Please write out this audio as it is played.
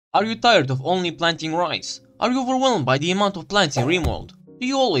Are you tired of only planting rice? Are you overwhelmed by the amount of plants in RimWorld? Do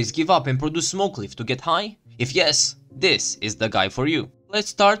you always give up and produce Smokeleaf to get high? If yes, this is the guy for you. Let's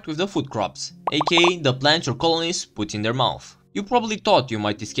start with the food crops, aka the plants your colonies put in their mouth. You probably thought you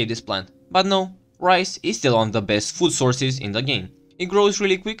might escape this plant, but no, rice is still one of the best food sources in the game. It grows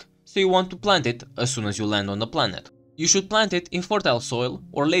really quick, so you want to plant it as soon as you land on the planet. You should plant it in fertile soil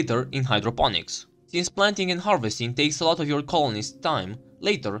or later in hydroponics. Since planting and harvesting takes a lot of your colony's time,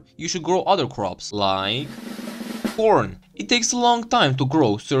 later you should grow other crops like corn. It takes a long time to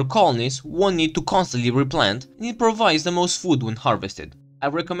grow, so your colonies won't need to constantly replant, and it provides the most food when harvested. I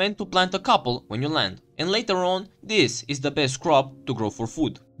recommend to plant a couple when you land, and later on this is the best crop to grow for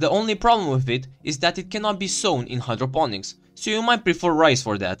food. The only problem with it is that it cannot be sown in hydroponics, so you might prefer rice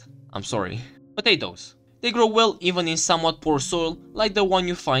for that. I'm sorry. Potatoes. They grow well even in somewhat poor soil like the one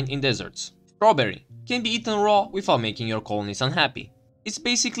you find in deserts. Strawberry can be eaten raw without making your colonies unhappy. It's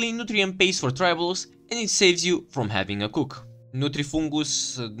basically nutrient paste for tribals, and it saves you from having a cook.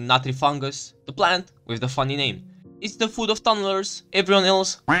 Nutrifungus, the plant with the funny name. It's the food of tunnelers, everyone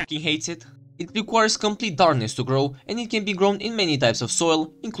else fucking hates it. It requires complete darkness to grow, and it can be grown in many types of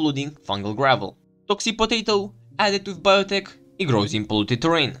soil, including fungal gravel. Toxipotato, added with biotech, it grows in polluted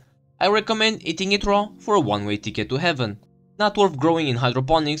terrain. I recommend eating it raw for a one-way ticket to heaven. Not worth growing in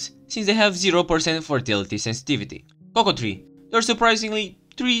hydroponics since they have 0% fertility sensitivity. Cocoa tree. They're surprisingly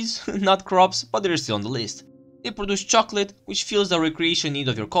trees, not crops, but they're still on the list. They produce chocolate, which fills the recreation need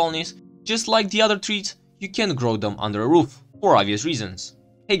of your colonies. Just like the other trees, you can't grow them under a roof, for obvious reasons.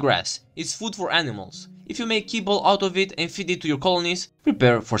 Haygrass. It's food for animals. If you make kibble out of it and feed it to your colonies,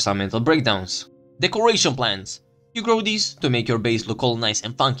 prepare for some mental breakdowns. Decoration plants. You grow these to make your base look all nice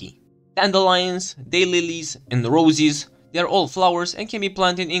and funky. Dandelions, daylilies, and roses. They are all flowers and can be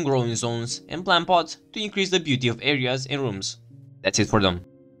planted in growing zones and plant pots to increase the beauty of areas and rooms. That's it for them.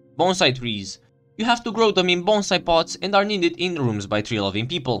 Bonsai trees. You have to grow them in bonsai pots and are needed in rooms by tree-loving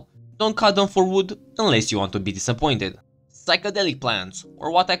people. Don't cut them for wood unless you want to be disappointed. Psychedelic plants,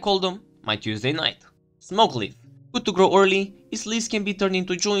 or what I call them, my Tuesday night. Smokeleaf. Good to grow early, its leaves can be turned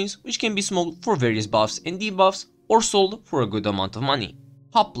into joints which can be smoked for various buffs and debuffs or sold for a good amount of money.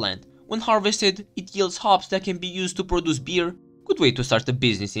 Hop plant. When harvested, it yields hops that can be used to produce beer. Good way to start a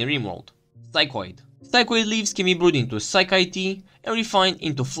business in RimWorld. Psychoid. Psychoid leaves can be brewed into Psychoid tea and refined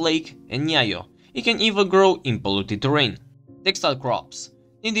into flake and nyayo. It can even grow in polluted terrain. Textile crops.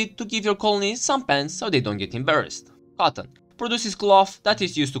 Needed to give your colony some pants so they don't get embarrassed. Cotton. Produces cloth that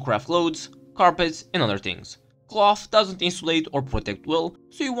is used to craft clothes, carpets and other things. Cloth doesn't insulate or protect well,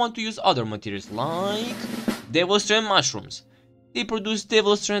 so you want to use other materials like Devilstrand Mushrooms. They produce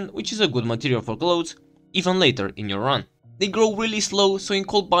Devilstrand, which is a good material for clothes, even later in your run. They grow really slow, so in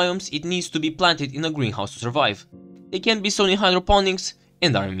cold biomes it needs to be planted in a greenhouse to survive. They can be sown in hydroponics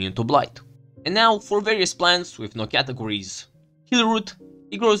and are immune to blight. And now for various plants with no categories. Healroot.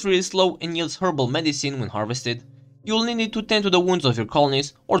 It grows really slow and yields herbal medicine when harvested. You'll need it to tend to the wounds of your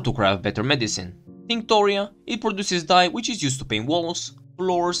colonies or to craft better medicine. Tinctoria. It produces dye which is used to paint walls,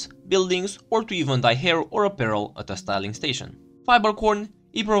 floors, buildings, or to even dye hair or apparel at a styling station. Fibercorn.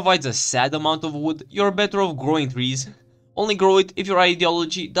 It provides a sad amount of wood. You're better off growing trees. Only grow it if your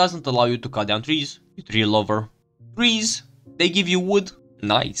ideology doesn't allow you to cut down trees, you tree lover. Trees. They give you wood.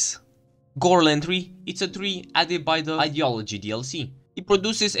 Nice. Gauranlen tree. It's a tree added by the Ideology DLC. It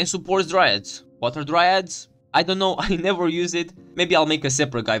produces and supports dryads. What are dryads? I don't know, I never use it. Maybe I'll make a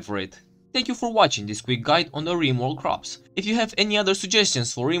separate guide for it. Thank you for watching this quick guide on the RimWorld crops. If you have any other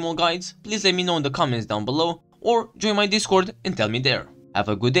suggestions for RimWorld guides, please let me know in the comments down below or join my Discord and tell me there. Have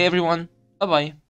a good day everyone. Bye bye.